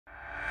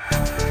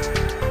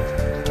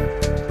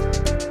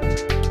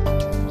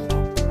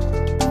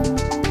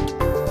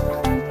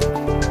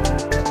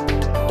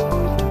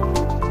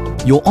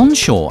Your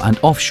onshore and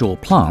offshore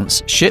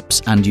plants,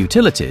 ships and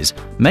utilities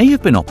may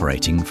have been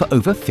operating for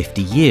over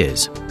 50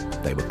 years.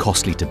 They were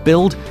costly to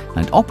build,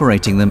 and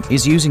operating them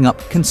is using up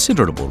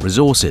considerable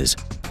resources.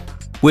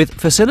 With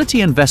facility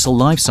and vessel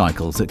life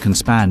cycles that can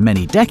span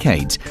many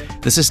decades,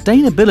 the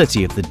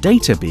sustainability of the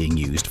data being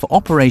used for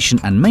operation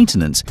and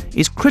maintenance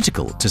is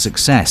critical to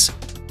success.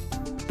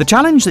 The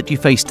challenge that you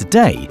face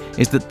today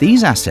is that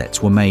these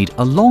assets were made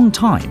a long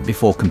time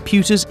before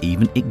computers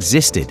even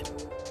existed.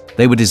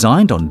 They were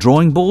designed on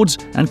drawing boards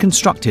and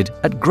constructed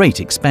at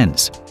great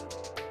expense.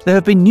 There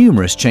have been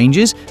numerous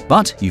changes,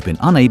 but you've been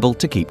unable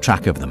to keep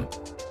track of them.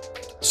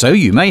 So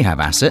you may have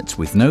assets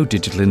with no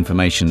digital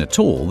information at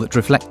all that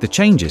reflect the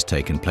changes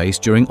taken place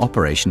during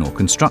operation or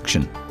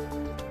construction.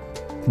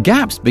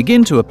 Gaps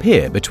begin to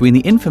appear between the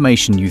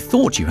information you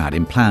thought you had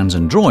in plans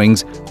and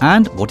drawings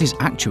and what is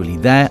actually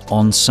there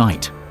on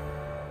site.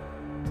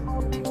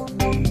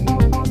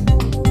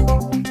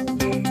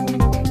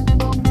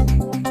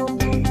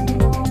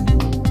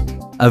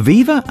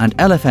 AVEVA and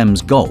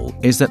LFM's goal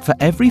is that for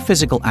every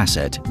physical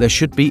asset there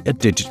should be a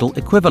digital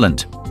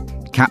equivalent.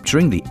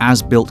 Capturing the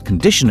as-built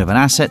condition of an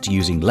asset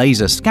using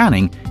laser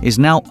scanning is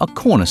now a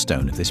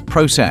cornerstone of this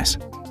process.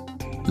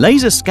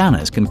 Laser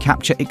scanners can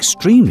capture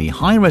extremely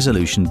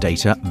high-resolution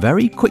data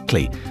very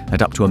quickly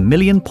at up to 1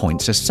 million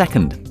points a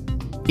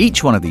second.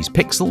 Each one of these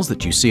pixels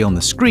that you see on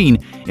the screen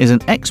is an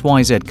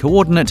XYZ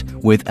coordinate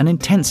with an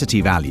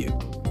intensity value.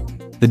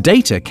 The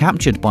data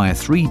captured by a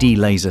 3D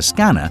laser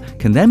scanner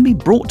can then be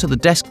brought to the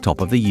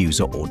desktop of the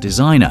user or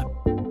designer.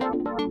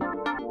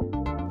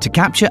 To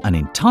capture an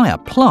entire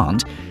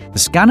plant, the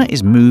scanner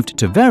is moved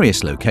to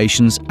various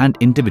locations and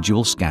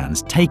individual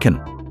scans taken.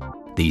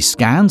 These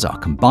scans are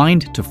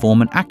combined to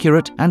form an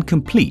accurate and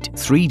complete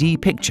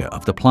 3D picture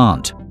of the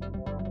plant.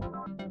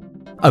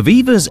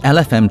 AVEVA's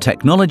LFM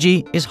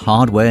technology is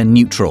hardware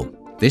neutral.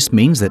 This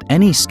means that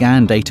any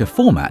scan data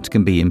format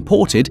can be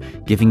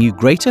imported, giving you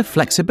greater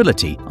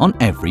flexibility on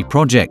every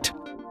project.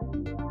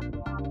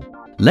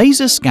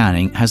 Laser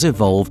scanning has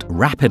evolved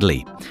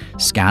rapidly.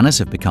 Scanners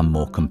have become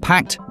more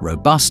compact,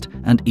 robust,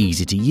 and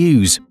easy to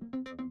use.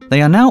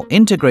 They are now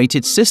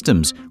integrated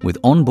systems with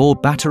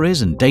onboard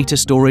batteries and data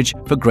storage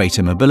for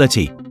greater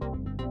mobility.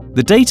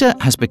 The data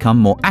has become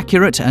more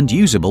accurate and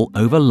usable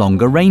over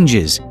longer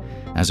ranges.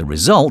 As a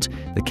result,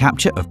 the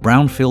capture of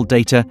brownfield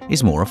data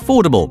is more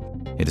affordable.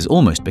 It has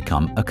almost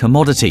become a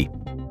commodity.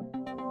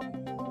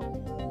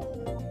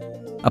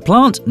 A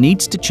plant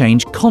needs to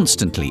change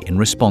constantly in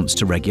response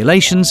to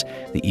regulations,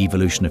 the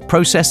evolution of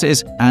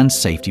processes, and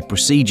safety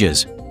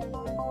procedures.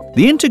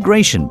 The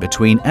integration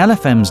between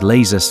LFM's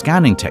laser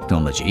scanning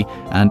technology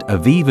and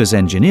AVEVA's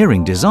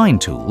engineering design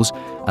tools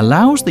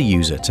allows the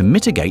user to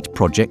mitigate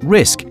project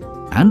risk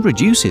and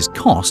reduces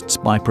costs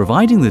by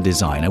providing the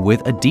designer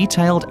with a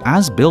detailed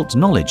as-built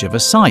knowledge of a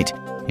site,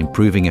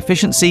 improving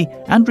efficiency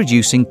and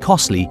reducing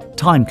costly,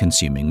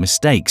 time-consuming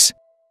mistakes.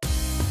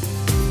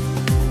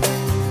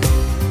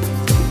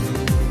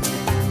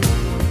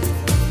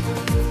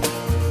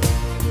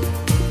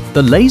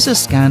 The laser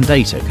scan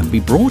data can be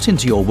brought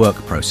into your work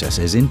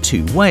processes in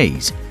two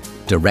ways: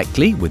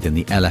 directly within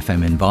the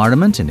LFM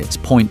environment in its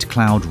point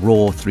cloud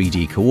raw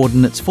 3D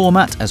coordinates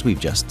format as we've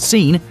just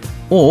seen,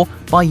 or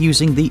by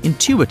using the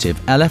intuitive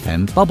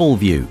LFM bubble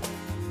view.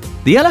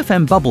 The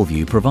LFM bubble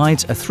view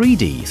provides a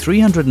 3D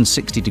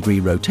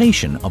 360-degree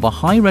rotation of a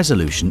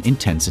high-resolution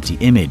intensity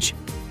image.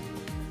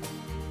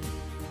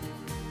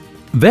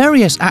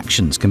 Various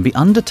actions can be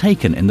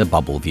undertaken in the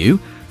bubble view,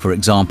 for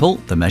example,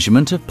 the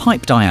measurement of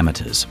pipe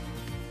diameters.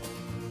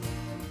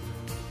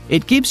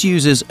 It gives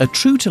users a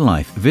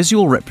true-to-life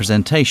visual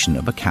representation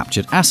of a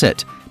captured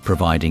asset,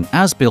 providing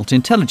as-built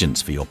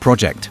intelligence for your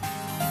project.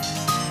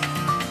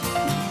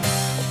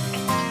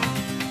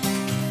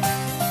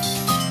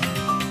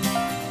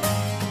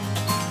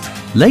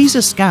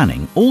 Laser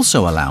scanning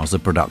also allows the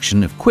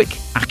production of quick,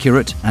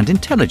 accurate, and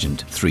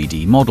intelligent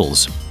 3D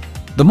models.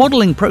 The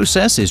modeling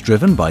process is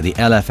driven by the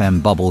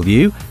LFM bubble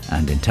view,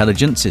 and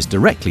intelligence is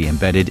directly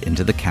embedded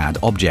into the CAD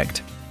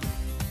object.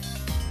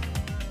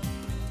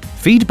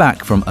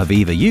 Feedback from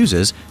AVEVA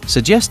users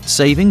suggests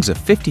savings of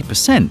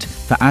 50%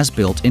 for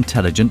as-built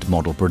intelligent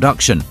model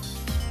production.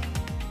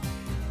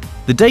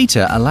 The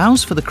data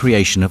allows for the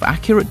creation of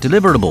accurate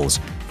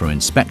deliverables, from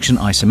inspection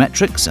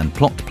isometrics and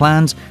plot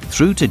plans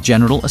through to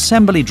general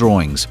assembly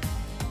drawings.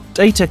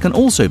 Data can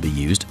also be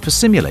used for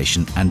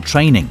simulation and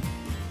training.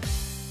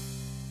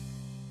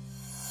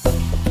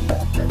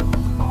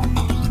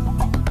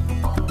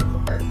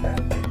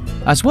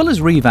 As well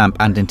as revamp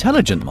and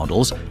intelligent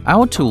models,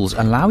 our tools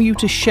allow you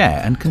to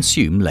share and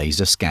consume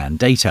laser scan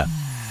data.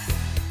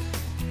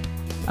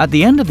 At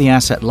the end of the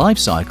asset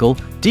lifecycle,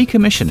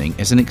 decommissioning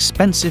is an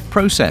expensive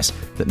process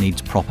that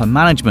needs proper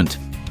management.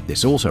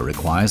 This also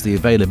requires the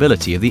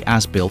availability of the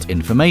as-built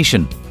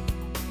information.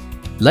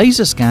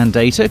 Laser scan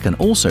data can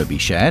also be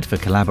shared for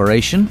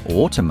collaboration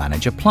or to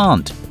manage a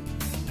plant.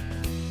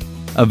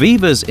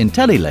 AVEVA's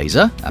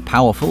IntelliLaser, a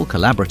powerful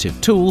collaborative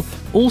tool,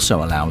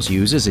 also allows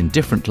users in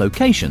different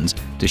locations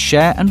to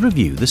share and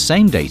review the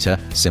same data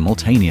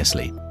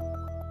simultaneously.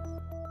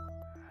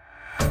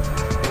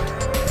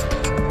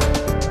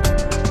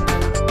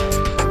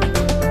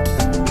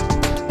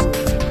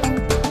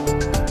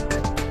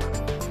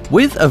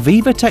 With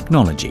AVEVA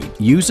technology,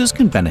 users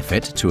can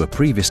benefit to a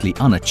previously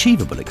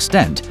unachievable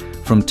extent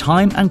from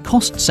time and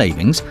cost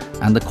savings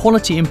and the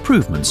quality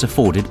improvements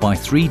afforded by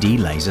 3D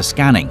laser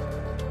scanning.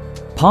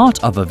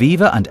 Part of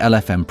AVEVA and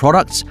LFM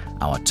products,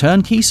 our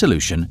turnkey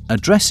solution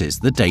addresses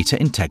the data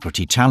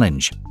integrity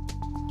challenge.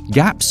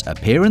 Gaps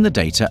appear in the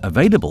data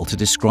available to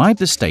describe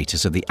the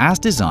status of the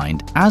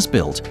as-designed,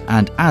 as-built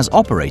and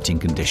as-operating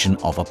condition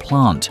of a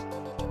plant.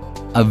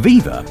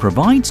 AVEVA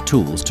provides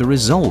tools to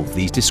resolve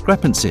these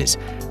discrepancies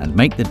and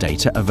make the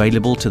data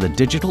available to the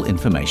Digital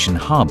Information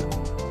Hub.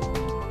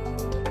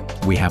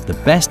 We have the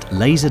best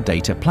laser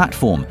data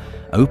platform,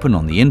 open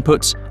on the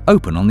inputs,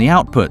 open on the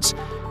outputs,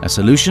 a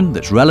solution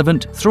that's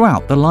relevant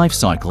throughout the life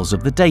cycles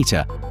of the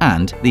data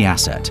and the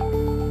asset.